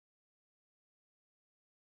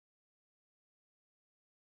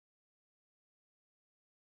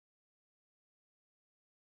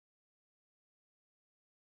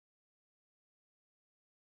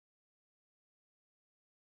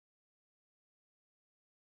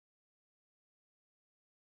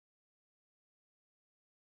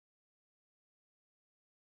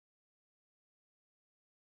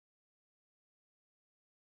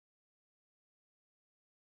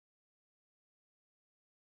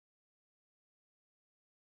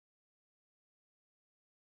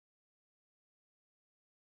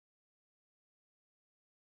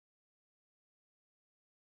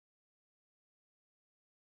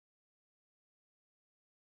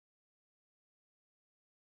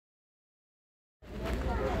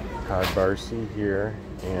Todd Barcy here,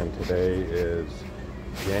 and today is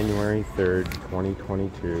January 3rd,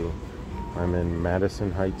 2022. I'm in Madison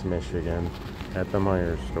Heights, Michigan at the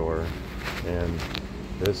Meijer store, and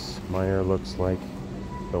this Meijer looks like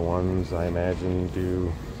the ones I imagine do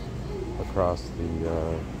across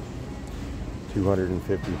the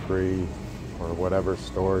 253 or whatever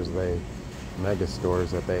stores mega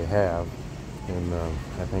stores that they have in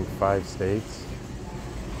I think 5 states.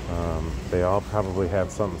 They all probably have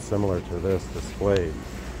something similar to this displayed,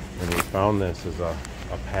 and we found this as a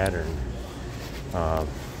pattern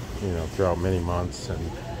throughout many months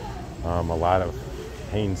and a lot of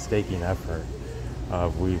painstaking effort.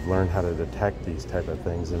 We've learned how to detect these type of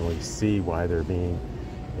things, and we see why they're being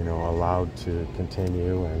allowed to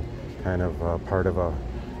continue, and kind of part of a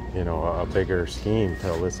bigger scheme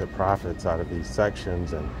to elicit profits out of these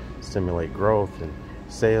sections and stimulate growth and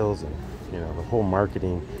sales, and the whole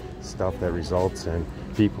marketing stuff that results in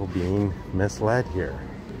people being misled here.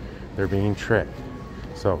 They're being tricked.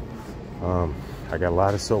 So I got a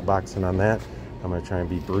lot of soapboxing on that. I'm going to try and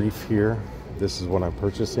be brief here. This is what I'm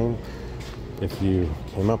purchasing. If you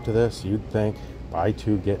came up to this, you'd think buy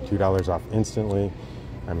 2 get $2 off instantly.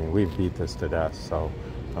 I mean, we've beat this to death. So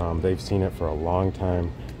they've seen it for a long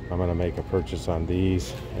time. I'm going to make a purchase on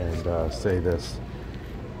these and say this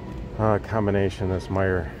combination, this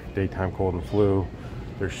Meijer daytime cold and flu,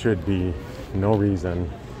 there should be no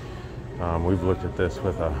reason, we've looked at this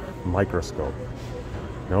with a microscope,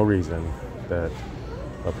 no reason that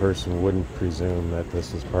a person wouldn't presume that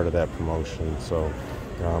this is part of that promotion. So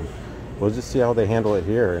we'll just see how they handle it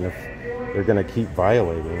here, and if they're going to keep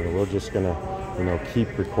violating it, we're just going to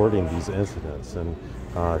keep recording these incidents and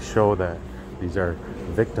show that these are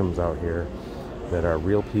victims out here that are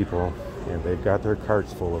real people, and they've got their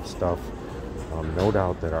carts full of stuff, no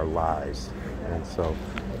doubt, that are lies. And so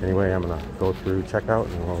anyway, I'm gonna go through checkout,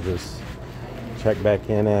 and we'll just check back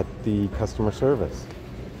in at the customer service.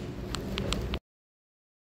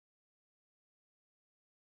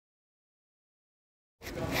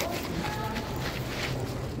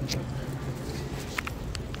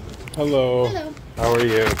 Hello. Hello. How are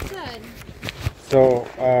you? Good. So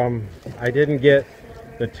I didn't get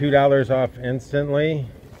the $2 off instantly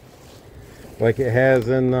like it has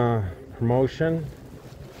in the promotion.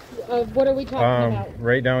 What are we talking about?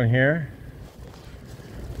 Right down here,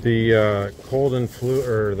 the cold and flu,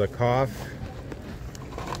 or the cough.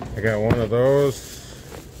 I got one of those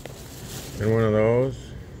and one of those.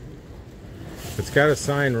 It's got a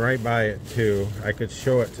sign right by it too. I could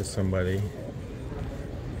show it to somebody.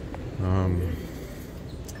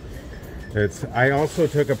 I also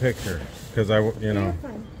took a picture because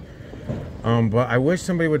but I wish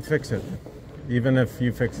somebody would fix it, even if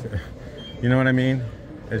you fix it. You know what I mean?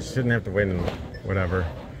 It shouldn't have to wait and whatever.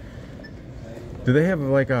 Do they have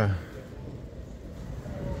like a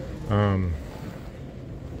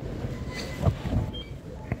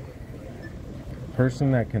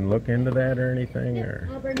person that can look into that or anything? Yeah, or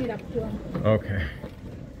I'll bring it up to him. Okay.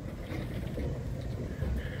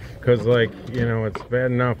 Because it's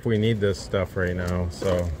bad enough we need this stuff right now.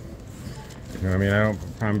 So I mean,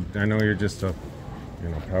 I know you're just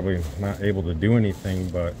probably not able to do anything,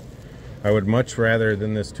 but I would much rather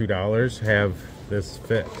than this $2 have this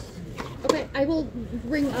fixed. Okay,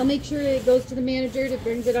 I'll make sure it goes to the manager, that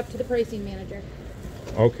brings it up to the pricing manager.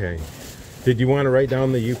 Okay. Did you want to write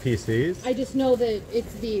down the UPCs? I just know that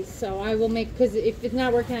it's these, so I will because if it's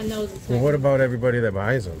not working on those, it's not. Well, what about everybody that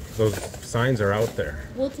buys them? Those signs are out there.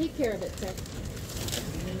 We'll take care of it, sir.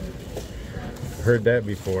 Heard that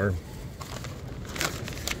before.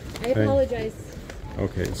 I apologize.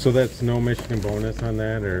 Okay, so that's no Michigan bonus on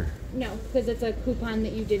that, or? No, because it's a coupon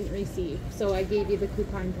that you didn't receive, so I gave you the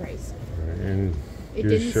coupon price. And it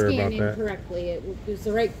didn't scan in correctly. It was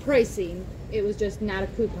the right pricing. It was just not a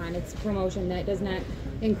coupon. It's a promotion that does not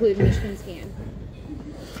include Michigan scan.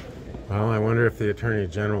 Well, I wonder if the Attorney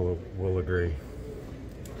General will agree.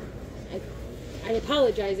 I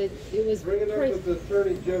apologize. It was bring it up with the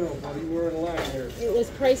Attorney General, buddy. We're in line here. It was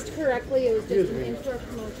priced correctly. It was just an intro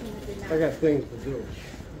promotion that did not. I got things to do.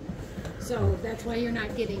 So that's why you're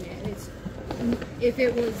not getting it. If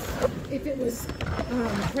it was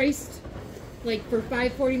priced like for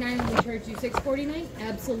 $5.49 and we charge you $6.49,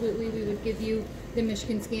 absolutely we would give you the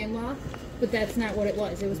Michigan scan law, but that's not what it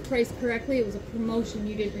was. It was priced correctly. It was a promotion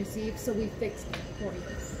you didn't receive, so we fixed it for you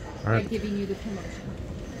by giving you the promotion.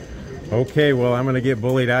 Okay, well, I'm going to get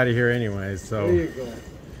bullied out of here anyway, so. There you go.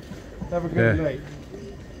 Have a good night.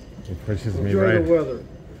 It pushes me Enjoy right. the weather.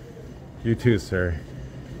 You too, sir.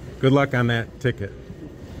 Good luck on that ticket.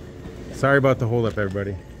 Sorry about the holdup,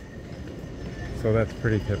 everybody. So that's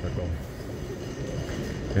pretty typical.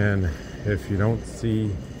 And if you don't see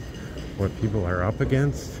what people are up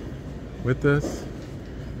against with this,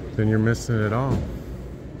 then you're missing it all.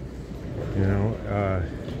 You know,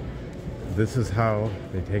 this is how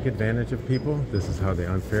they take advantage of people. This is how they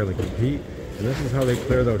unfairly compete. And this is how they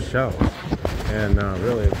clear those shelves. And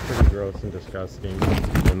really, it's pretty gross and disgusting.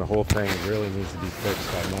 And the whole thing really needs to be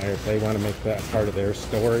fixed by Meijer. If they want to make that part of their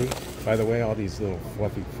story. By the way, all these little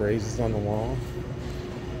fluffy phrases on the wall,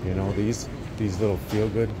 you know, these little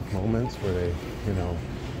feel-good moments where they, you know,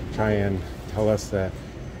 try and tell us that,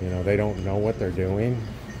 you know, they don't know what they're doing.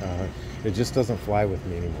 It just doesn't fly with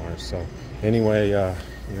me anymore. So anyway,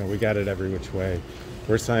 you know, we got it every which way.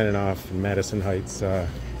 We're signing off in Madison Heights.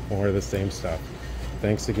 More of the same stuff.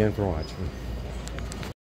 Thanks again for watching.